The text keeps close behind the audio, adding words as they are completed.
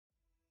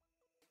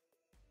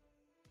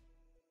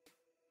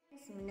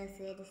Friends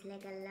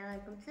സീരീസിലേക്ക്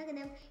എല്ലാവർക്കും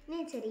സ്വാഗതം.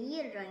 ഞാൻ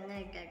ചെറിയൊരു ഡ്രോയിങ്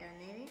ആയിട്ടാണ്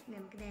വന്നത്.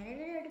 നമുക്ക് നേരെ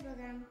വീഡിയോയിലോട്ട്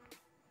പോകാം.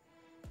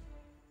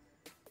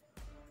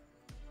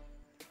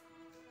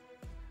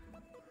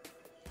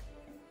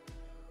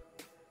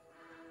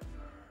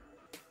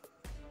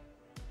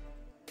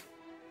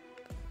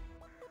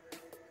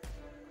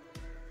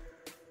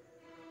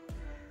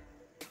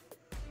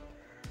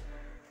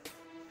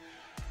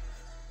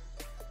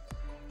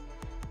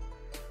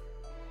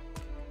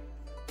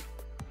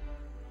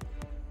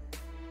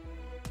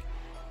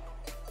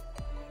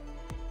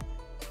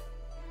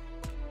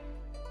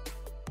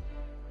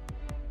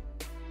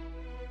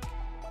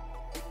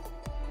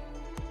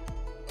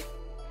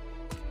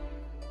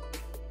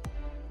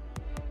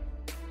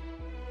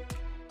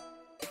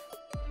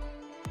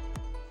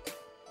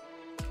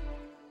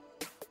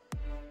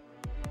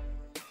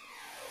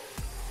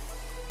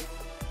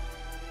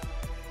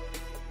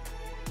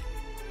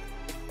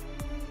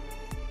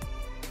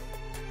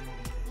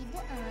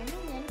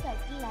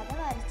 കട്ടില്ലാതെ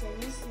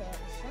വരച്ചതിന്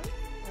ശേഷം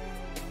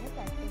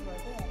കട്ടി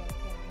പോയിട്ട്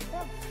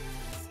വരയ്ക്കുന്നുണ്ടോ.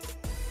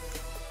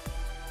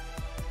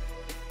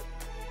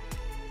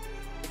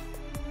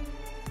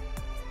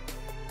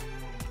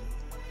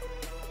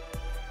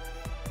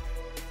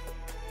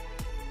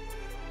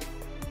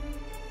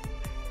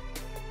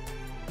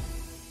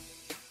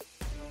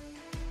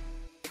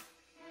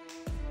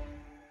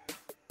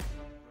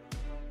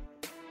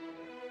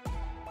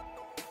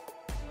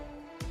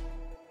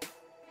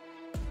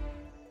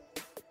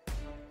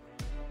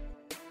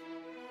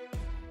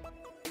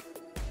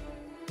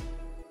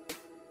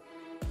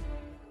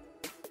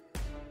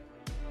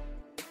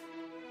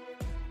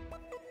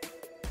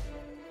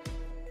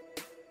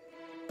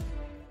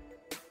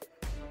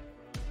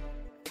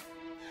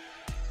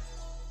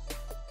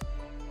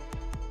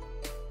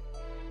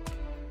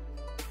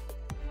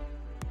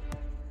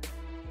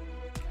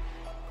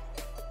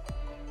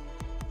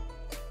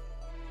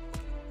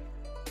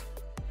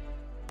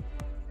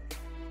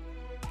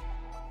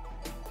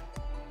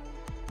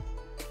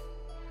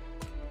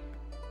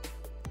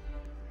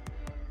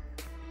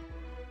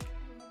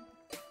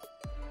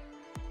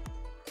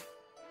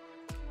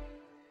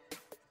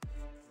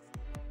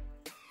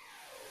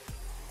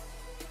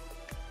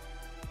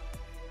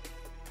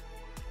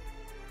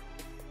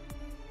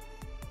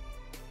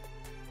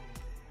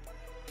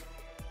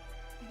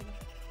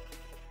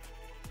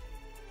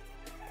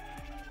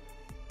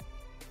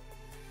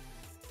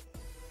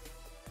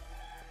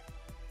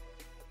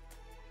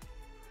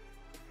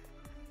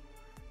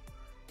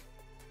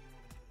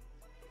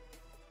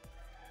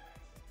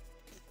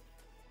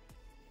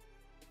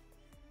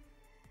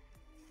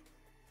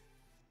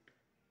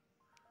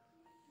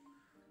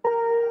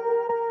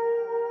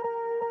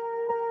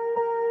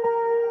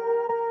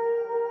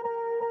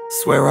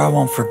 Swear I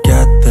won't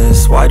forget this,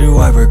 why do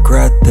I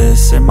regret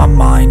this? In my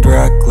mind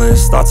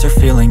reckless, thoughts are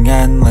feeling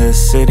endless.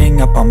 Sitting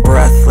up I'm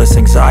breathless,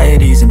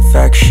 anxiety's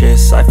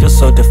infectious. I feel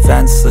so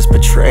defenseless,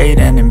 betrayed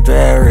and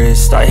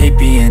embarrassed. I hate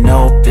being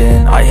open,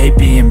 I hate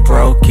being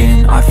broken.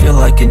 I feel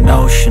like an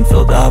ocean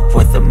filled up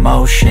with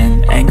emotion.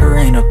 Anger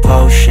ain't a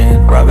potion,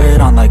 rub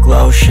it on like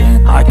lotion.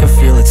 I can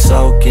feel it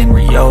soaking,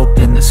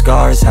 reopen, the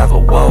scars have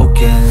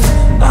awoken.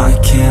 I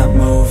can't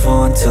move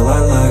on till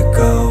I let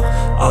go.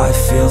 I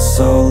feel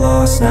so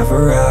lost,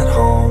 never at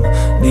home.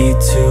 Need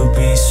to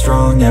be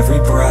strong, every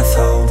breath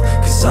hold.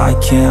 Cause I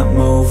can't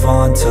move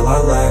on till I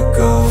let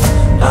go.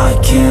 I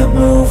can't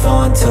move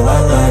on till I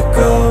let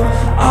go.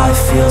 I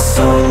feel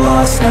so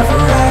lost, never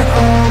at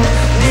home.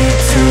 Need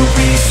to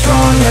be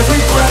strong,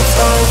 every breath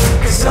hold.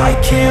 Cause I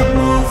can't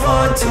move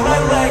on till I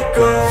let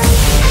go.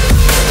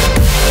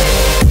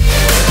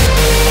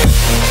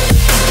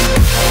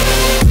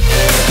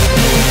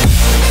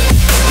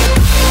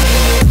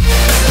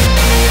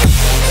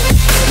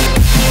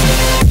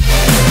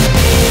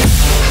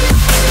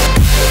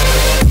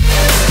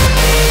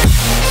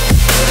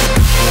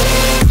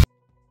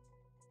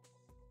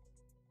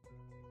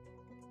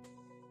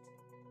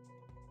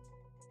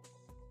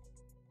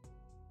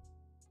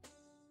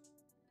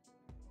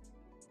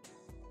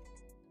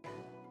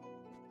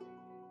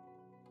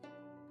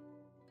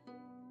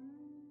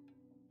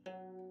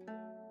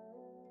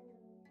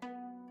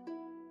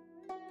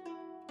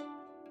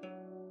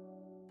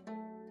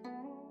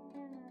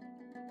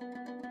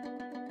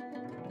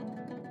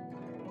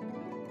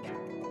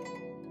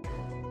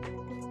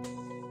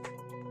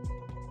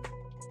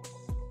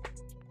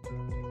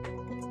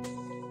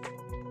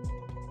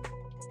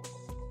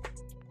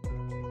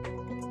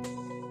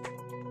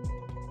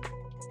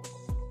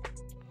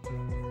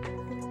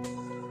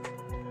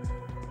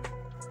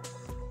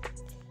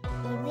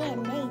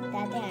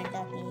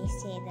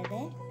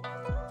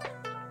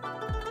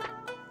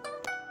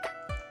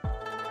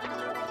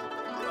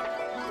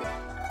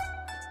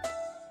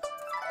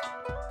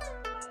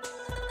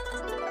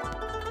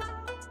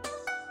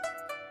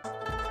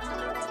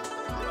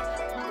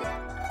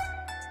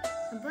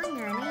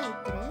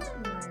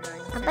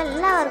 അപ്പോൾ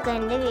എല്ലാവർക്കും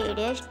എൻ്റെ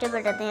video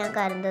ഇഷ്ടപ്പെട്ടത് ഞാൻ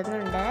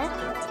കരുതുന്നുണ്ട്.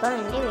 അപ്പോൾ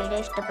എൻ്റെ video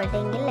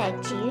ഇഷ്ടപ്പെട്ടെങ്കിൽ like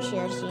ചെയ്യൂ,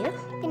 ഷെയർ ചെയ്യൂ.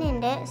 പിന്നെ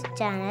എൻ്റെ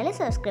ചാനൽ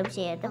സബ്സ്ക്രൈബ്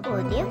ചെയ്യാത്ത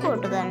പുതിയ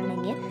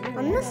കൂട്ടുകാരുണ്ടെങ്കിൽ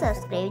ഒന്ന്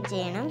സബ്സ്ക്രൈബ്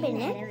ചെയ്യണം.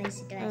 പിന്നെ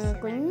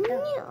കുഞ്ഞു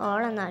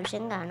ഓളെന്ന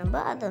ഓപ്ഷൻ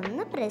കാണുമ്പോൾ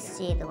അതൊന്ന് പ്രസ്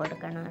ചെയ്ത്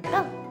കൊടുക്കണം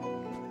കേട്ടോ.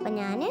 അപ്പോൾ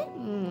ഞാൻ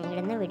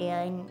ഇടുന്ന വീഡിയോ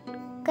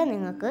ഒക്കെ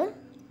നിങ്ങൾക്ക്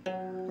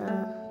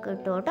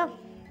കിട്ടും കേട്ടോ.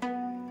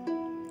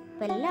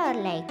 അപ്പോൾ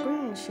എല്ലാവരും ലൈക്ക്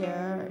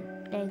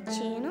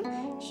ചെയ്യണം,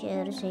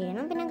 ഷെയർ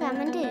ചെയ്യണം, പിന്നെ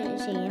കമൻറ്റ്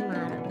ചെയ്യാൻ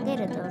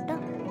മറക്കരുത് കേട്ടോ.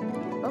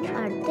 അപ്പം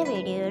അടുത്ത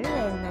വീഡിയോയിൽ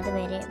വരുന്നത്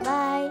വരെ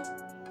ബൈ.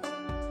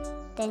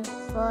 Thanks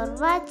for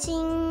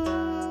watching.